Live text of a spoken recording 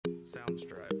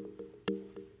Soundstripe.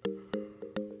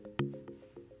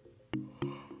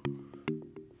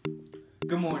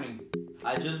 Good morning.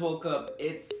 I just woke up.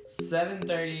 It's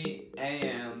 7:30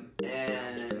 a.m.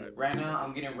 and right now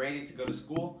I'm getting ready to go to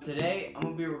school. Today I'm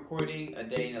gonna be recording a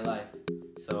day in the life.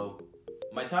 So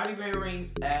my tardy bell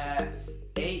rings at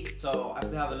 8, so I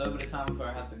still have a little bit of time before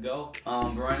I have to go.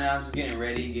 But right now I'm just getting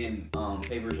ready, getting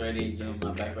papers ready, getting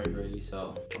my backpack ready.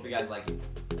 So hope you guys like it.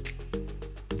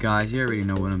 Guys, you already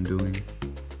know what I'm doing.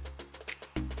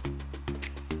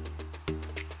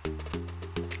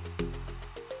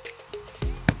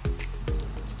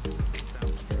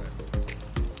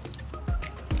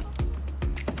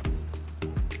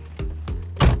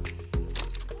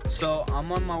 So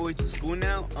I'm on my way to school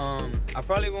now. I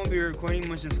probably won't be recording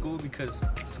much in school because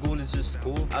school is just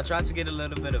school. I'll try to get a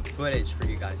little bit of footage for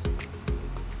you guys.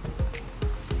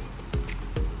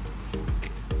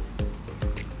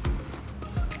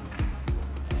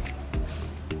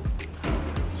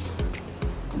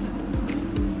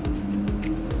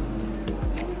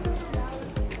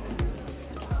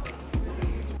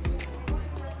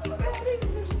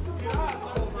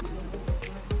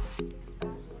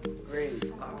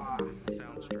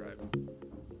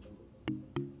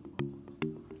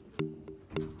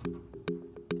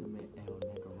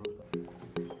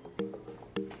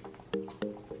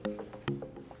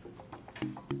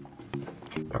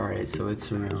 Alright, so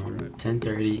it's around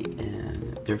 10:30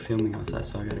 and they're filming outside,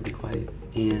 so I gotta be quiet.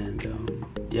 And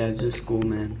yeah, it's just school,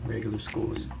 man. Regular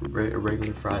school. It's a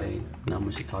regular Friday. Not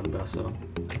much to talk about, so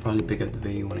I'll probably pick up the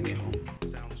video when I get home.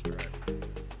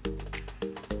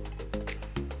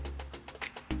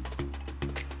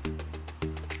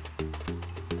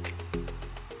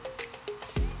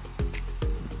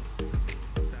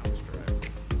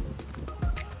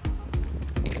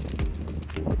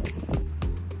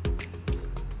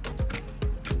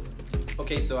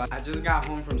 Okay, so I just got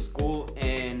home from school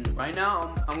and right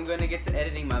now I'm gonna get to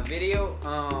editing my video.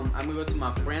 I'm gonna go to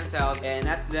my friend's house, and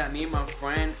after that me and my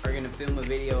friend are gonna film a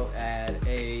video at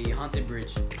a haunted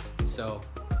bridge. So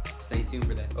stay tuned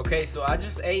for that. Okay, so I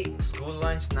just ate school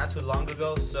lunch not too long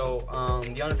ago, so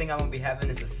the only thing I'm gonna be having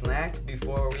is a snack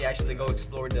before we actually go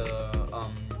explore the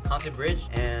haunted bridge.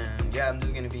 And yeah, I'm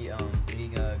just gonna be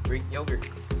eating Greek yogurt.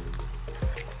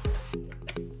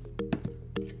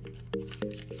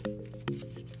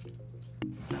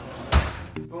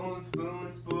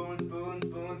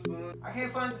 Spoon. I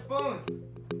can't find the spoons.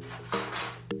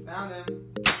 Found him.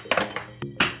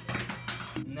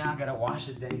 Now I gotta wash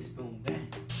the dang spoon. Dang.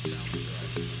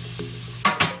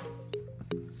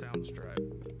 Soundstripe.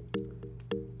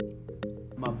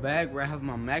 My bag where I have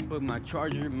my MacBook, my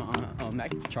charger, my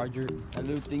Mac charger, that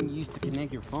little thing you used to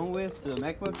connect your phone with to the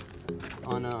MacBook,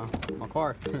 on my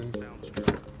car.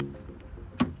 Soundstripe.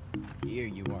 Here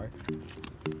you are.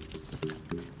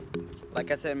 Like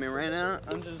I said, man, right now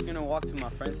I'm just gonna walk to my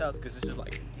friend's house because this is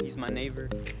like, he's my neighbor,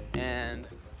 and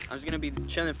I'm just gonna be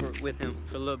chilling with him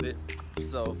for a little bit.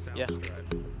 So yeah.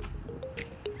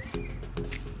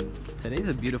 Today's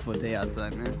a beautiful day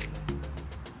outside, man.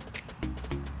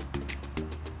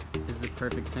 It's the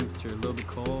perfect temperature. A little bit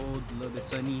cold, a little bit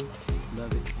sunny.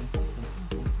 Love it.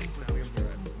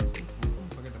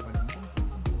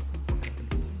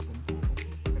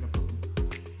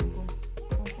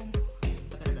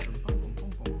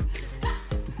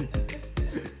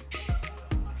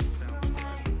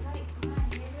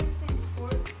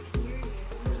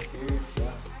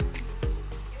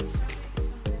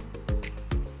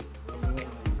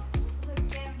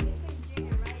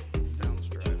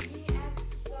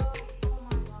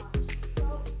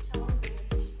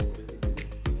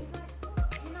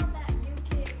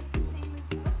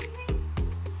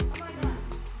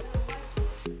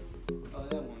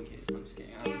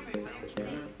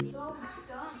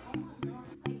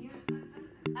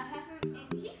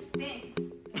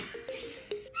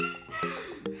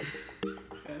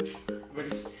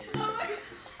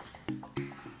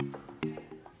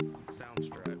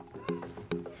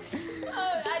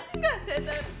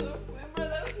 That, so remember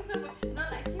that was just like, no,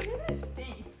 like he really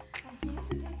stinks. Like he needs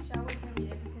to take showers every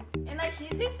day because, and like he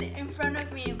sits in front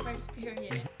of me in first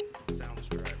period.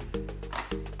 Soundstripe.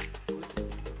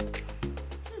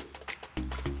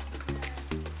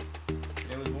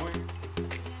 It was boring.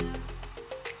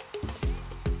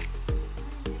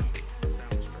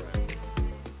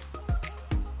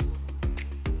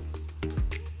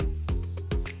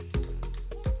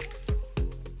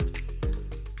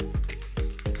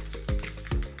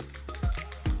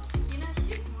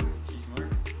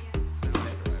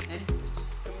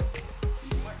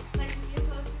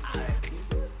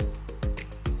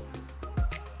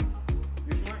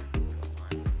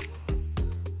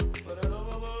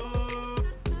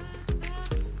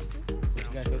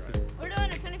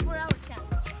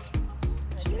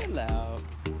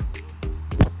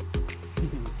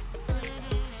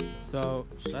 So,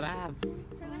 shut up.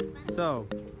 So,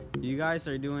 you guys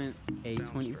are doing a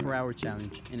 24-hour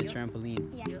challenge in a trampoline.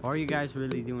 Yeah. Or are you guys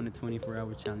really doing a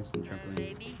 24-hour challenge in a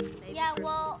trampoline? Yeah,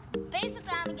 well, basically,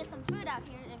 I'm gonna get some food out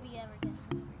here if we ever get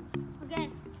hungry. Okay.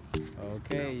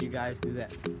 Okay, you guys do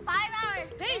that. 5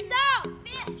 hours. Peace out.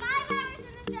 5 hours in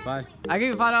the trampoline. 5. I give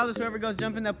you $5 whoever goes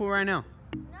jump in that pool right now.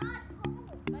 No,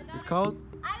 It's cold.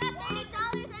 I got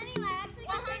 $30 anyway. I actually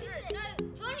got 36. No,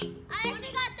 20. I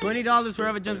actually got 36. $20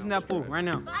 whoever jumps in that pool right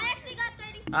now. I actually got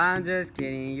 36. I'm just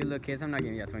kidding. You little kids, I'm not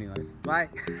giving you $20. Bye.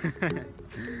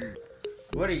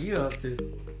 What are you up to?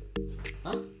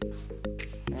 Huh?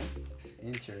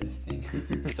 Interesting.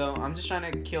 So I'm just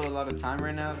trying to kill a lot of time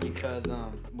right now because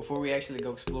before we actually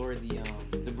go explore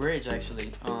the bridge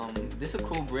actually. This is a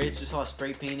cool bridge, just all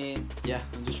spray painted. Yeah,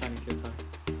 I'm just trying to kill time.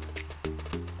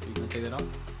 Are you gonna take that off?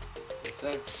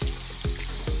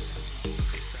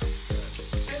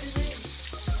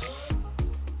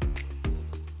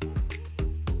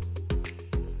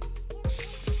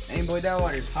 Hey boy, that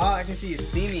water's hot. I can see it's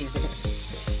steaming. Look.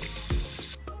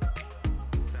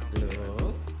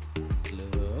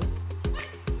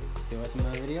 Still watching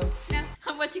my videos? No,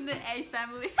 I'm watching the Ace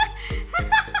Family.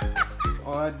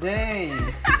 Oh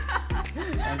dang!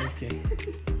 I'm just kidding.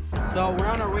 So we're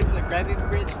on our way to the Krabby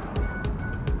Bridge.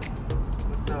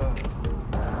 So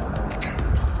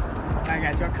I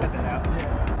got you. I'll cut that out.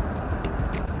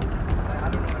 I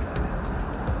don't know what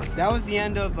to say. That was the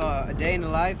end of a day in the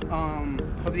life.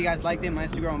 Hope you guys liked it. My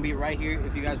Instagram will be right here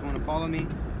if you guys want to follow me.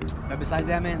 But besides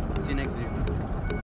that, man, see you next video.